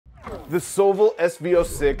The Sovol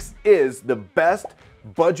SV06 is the best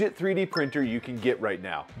budget 3D printer you can get right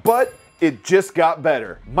now, but it just got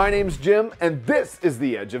better. My name's Jim, and this is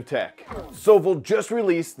The Edge of Tech. Sovol just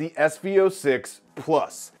released the SV06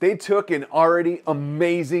 Plus. They took an already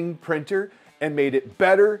amazing printer and made it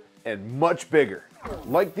better and much bigger.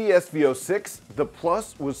 Like the SV06, the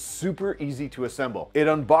Plus was super easy to assemble. It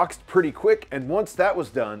unboxed pretty quick, and once that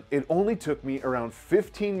was done, it only took me around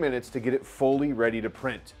 15 minutes to get it fully ready to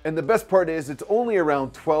print. And the best part is it's only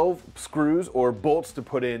around 12 screws or bolts to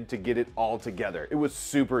put in to get it all together. It was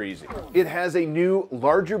super easy. It has a new,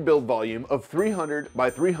 larger build volume of 300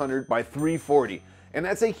 by 300 by 340, and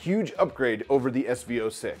that's a huge upgrade over the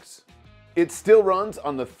SV06. It still runs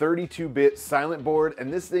on the 32-bit silent board,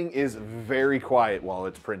 and this thing is very quiet while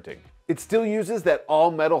it's printing. It still uses that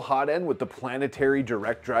all-metal hot end with the planetary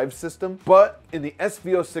direct drive system, but in the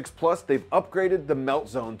SV06 Plus, they've upgraded the melt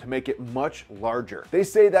zone to make it much larger. They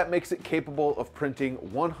say that makes it capable of printing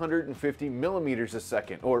 150 millimeters a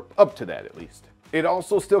second, or up to that at least. It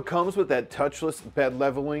also still comes with that touchless bed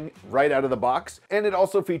leveling right out of the box, and it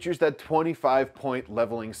also features that 25-point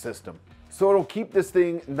leveling system. So it'll keep this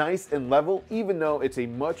thing nice and level even though it's a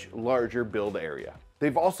much larger build area.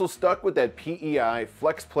 They've also stuck with that PEI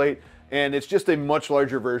flex plate, and it's just a much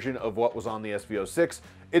larger version of what was on the SV06.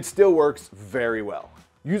 It still works very well.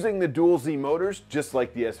 Using the dual Z motors, just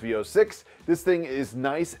like the SV06, this thing is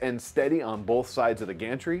nice and steady on both sides of the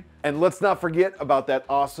gantry. And let's not forget about that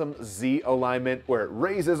awesome Z alignment where it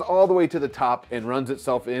raises all the way to the top and runs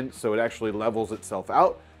itself in so it actually levels itself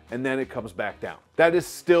out, and then it comes back down. That is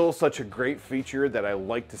still such a great feature that I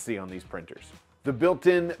like to see on these printers. The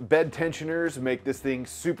built-in bed tensioners make this thing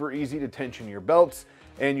super easy to tension your belts,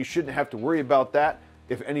 and you shouldn't have to worry about that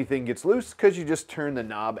if anything gets loose, because you just turn the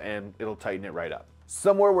knob and it'll tighten it right up.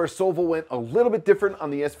 Somewhere where Sovol went a little bit different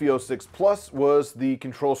on the SV06 Plus was the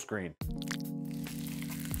control screen.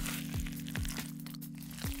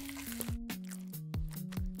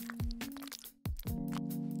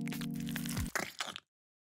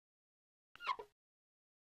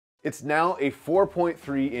 It's now a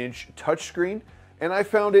 4.3-inch touchscreen, and I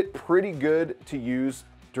found it pretty good to use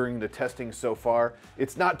during the testing so far.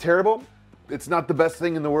 It's not terrible, it's not the best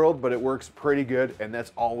thing in the world, but it works pretty good, and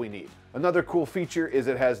that's all we need. Another cool feature is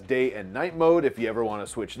it has day and night mode if you ever want to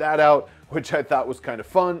switch that out, which I thought was kind of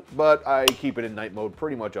fun, but I keep it in night mode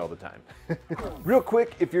pretty much all the time. Real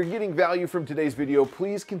quick, if you're getting value from today's video,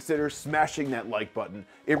 please consider smashing that like button.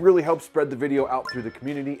 It really helps spread the video out through the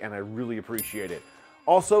community, and I really appreciate it.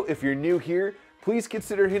 Also, if you're new here, please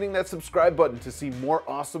consider hitting that subscribe button to see more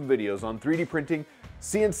awesome videos on 3D printing,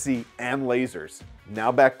 CNC, and lasers.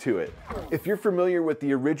 Now back to it. If you're familiar with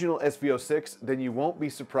the original SV06, then you won't be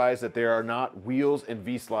surprised that there are not wheels and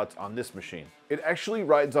V-slots on this machine. It actually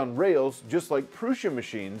rides on rails just like Prusa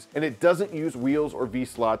machines, and it doesn't use wheels or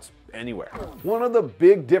V-slots anywhere. One of the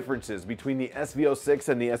big differences between the SV06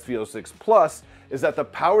 and the SV06 Plus is that the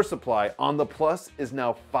power supply on the Plus is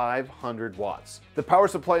now 500 watts. The power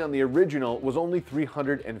supply on the original was only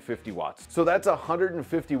 350 watts. So that's a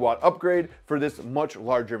 150 watt upgrade for this much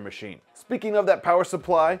larger machine. Speaking of that power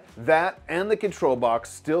supply, that and the control box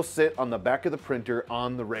still sit on the back of the printer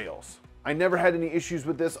on the rails. I never had any issues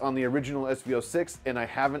with this on the original SV06, and I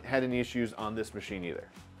haven't had any issues on this machine either.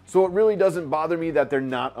 So it really doesn't bother me that they're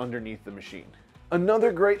not underneath the machine.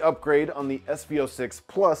 Another great upgrade on the SV06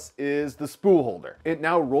 Plus is the spool holder. It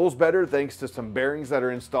now rolls better thanks to some bearings that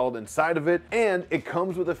are installed inside of it, and it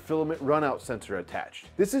comes with a filament runout sensor attached.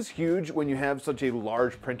 This is huge when you have such a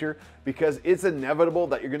large printer because it's inevitable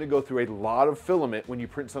that you're going to go through a lot of filament when you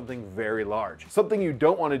print something very large. Something you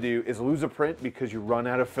don't want to do is lose a print because you run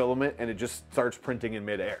out of filament and it just starts printing in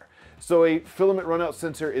midair. So a filament runout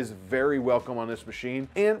sensor is very welcome on this machine,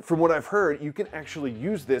 and from what I've heard, you can actually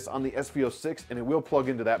use this on the SV06 and it will plug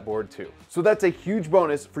into that board too. So that's a huge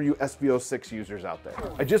bonus for you SV06 users out there.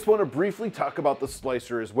 I just want to briefly talk about the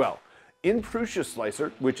slicer as well. In Prusa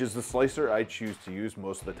Slicer, which is the slicer I choose to use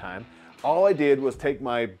most of the time, all I did was take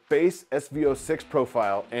my base SV06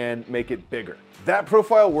 profile and make it bigger. That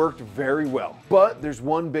profile worked very well, but there's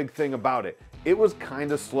one big thing about it. It was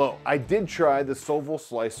kind of slow. I did try the Sovol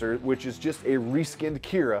Slicer, which is just a reskinned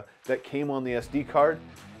Kira that came on the SD card,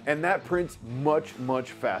 and that prints much,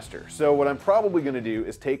 much faster. So what I'm probably gonna do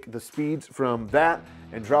is take the speeds from that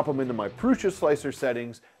and drop them into my Prusa Slicer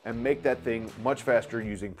settings and make that thing much faster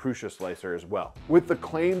using Prusa Slicer as well. With the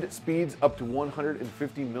claimed speeds up to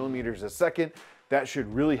 150 millimeters a second, that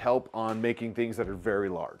should really help on making things that are very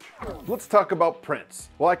large. Let's talk about prints.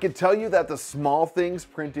 Well, I can tell you that the small things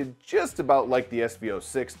printed just about like the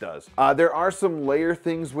SV06 does. There are some layer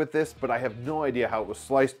things with this, but I have no idea how it was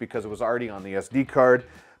sliced because it was already on the SD card.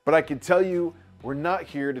 But I can tell you, we're not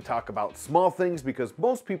here to talk about small things because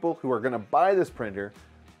most people who are gonna buy this printer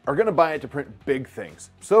are gonna buy it to print big things.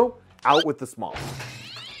 So out with the small.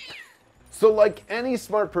 So like any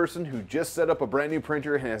smart person who just set up a brand new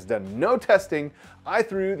printer and has done no testing, I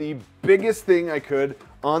threw the biggest thing I could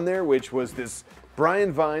on there, which was this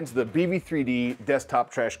Brian Vines, the BB3D desktop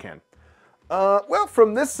trash can. Well,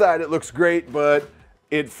 from this side it looks great, but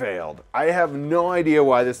it failed. I have no idea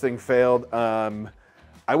why this thing failed.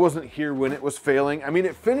 I wasn't here when it was failing. I mean,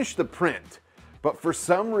 it finished the print, but for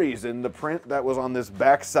some reason, the print that was on this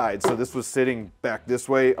back side, so this was sitting back this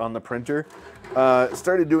way on the printer,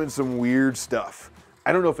 started doing some weird stuff.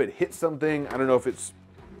 I don't know if it hit something. I don't know if it's,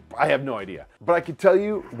 I have no idea. But I can tell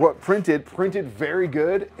you what printed very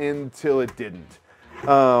good until it didn't.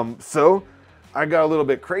 So I got a little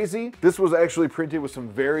bit crazy. This was actually printed with some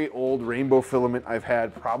very old rainbow filament I've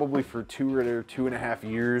had probably for 2 or 2.5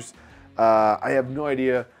 years. I have no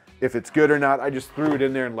idea if it's good or not. I just threw it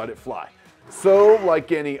in there and let it fly. So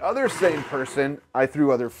like any other sane person, I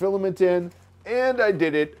threw other filament in and I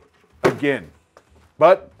did it again.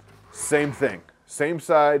 But same thing, same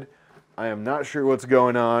side. I am not sure what's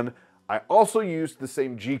going on. I also used the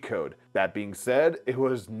same G-code. That being said, it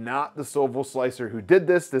was not the Sovol slicer who did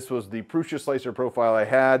this. This was the Prusa slicer profile I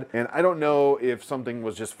had. And I don't know if something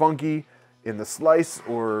was just funky in the slice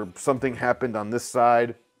or something happened on this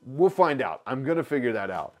side. We'll find out. I'm gonna figure that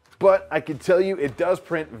out. But I can tell you it does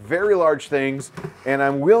print very large things, and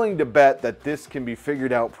I'm willing to bet that this can be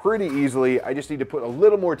figured out pretty easily. I just need to put a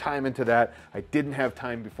little more time into that. I didn't have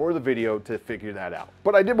time before the video to figure that out.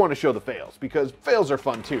 But I did want to show the fails, because fails are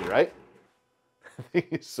fun too, right?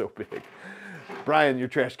 He's so big. Brian, your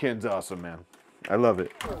trash can's awesome, man. I love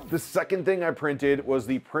it. The second thing I printed was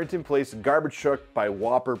the print in place garbage truck by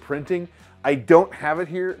Whopper Printing. I don't have it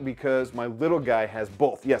here because my little guy has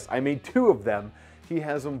both. Yes, I made 2 of them. He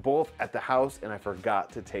has them both at the house and I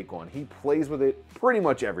forgot to take one. He plays with it pretty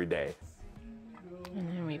much every day. And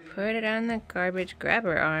then we put it on the garbage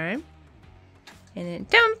grabber arm and then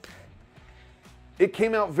dump. It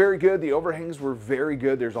came out very good. The overhangs were very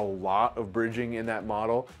good. There's a lot of bridging in that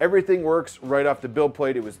model. Everything works right off the build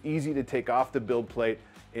plate. It was easy to take off the build plate,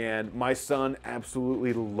 and my son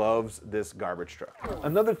absolutely loves this garbage truck.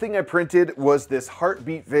 Another thing I printed was this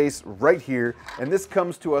heartbeat vase right here, and this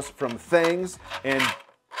comes to us from Thangs, and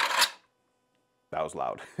that was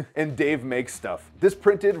loud. And Dave Makes Stuff. This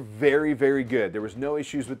printed very, very good. There was no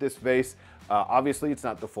issues with this vase. Obviously, it's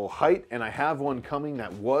not the full height, and I have one coming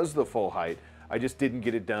that was the full height. I just didn't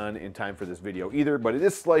get it done in time for this video either, but it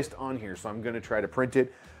is sliced on here, so I'm gonna try to print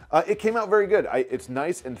it. It came out very good. It's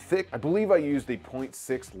nice and thick. I believe I used a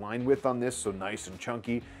 0.6 line width on this, so nice and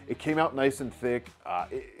chunky. It came out nice and thick.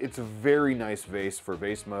 It's a very nice vase for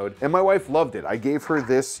vase mode, and my wife loved it. I gave her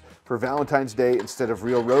this for Valentine's Day instead of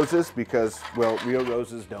real roses because, well, real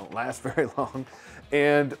roses don't last very long.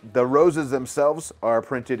 And the roses themselves are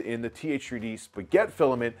printed in the TH3D spaghetti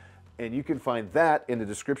filament, and you can find that in the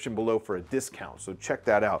description below for a discount, so check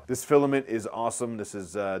that out. This filament is awesome. This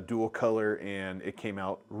is dual color, and it came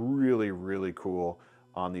out really, really cool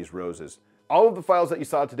on these roses. All of the files that you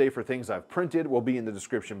saw today for things I've printed will be in the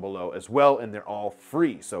description below as well, and they're all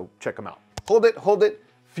free, so check them out. Hold it,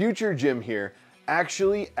 future Jim here.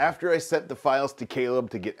 Actually, after I sent the files to Caleb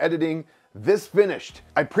to get editing, this finished.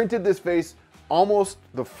 I printed this vase almost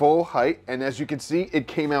the full height, and as you can see, it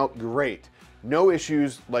came out great. No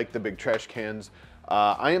issues like the big trash cans.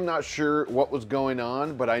 I am not sure what was going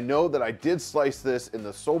on, but I know that I did slice this in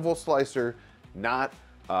the Sovol slicer, not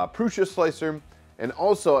Prusa slicer. And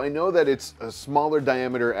also I know that it's a smaller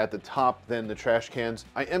diameter at the top than the trash cans.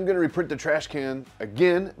 I am gonna reprint the trash can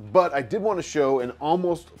again, but I did want to show an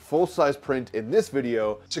almost full-size print in this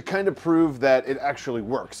video to kind of prove that it actually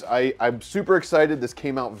works. I'm super excited. This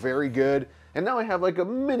came out very good. And now I have like a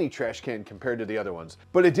mini trash can compared to the other ones.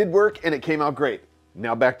 But it did work and it came out great.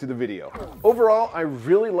 Now back to the video. Overall, I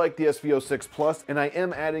really like the SV06 Plus, and I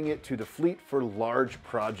am adding it to the fleet for large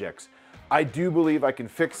projects. I do believe I can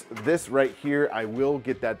fix this right here. I will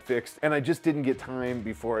get that fixed, and I just didn't get time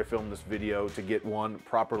before I filmed this video to get one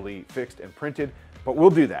properly fixed and printed, but we'll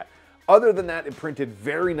do that. Other than that, it printed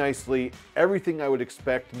very nicely, everything I would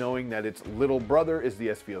expect knowing that its little brother is the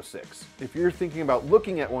SV06. If you're thinking about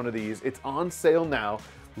looking at one of these, it's on sale now.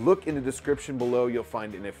 Look in the description below, you'll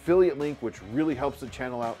find an affiliate link which really helps the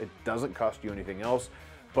channel out. It doesn't cost you anything else,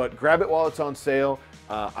 but grab it while it's on sale.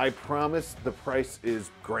 I promise the price is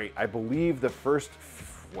great. I believe the first,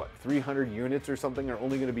 300 units or something are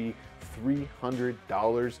only gonna be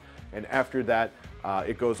 $300, and after that,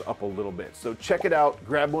 it goes up a little bit. So check it out,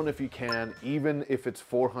 grab one if you can. Even if it's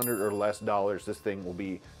 $400 or less, this thing will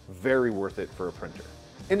be very worth it for a printer.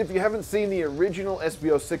 And if you haven't seen the original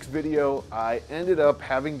SV06 video, I ended up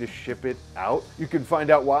having to ship it out. You can find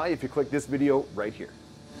out why if you click this video right here.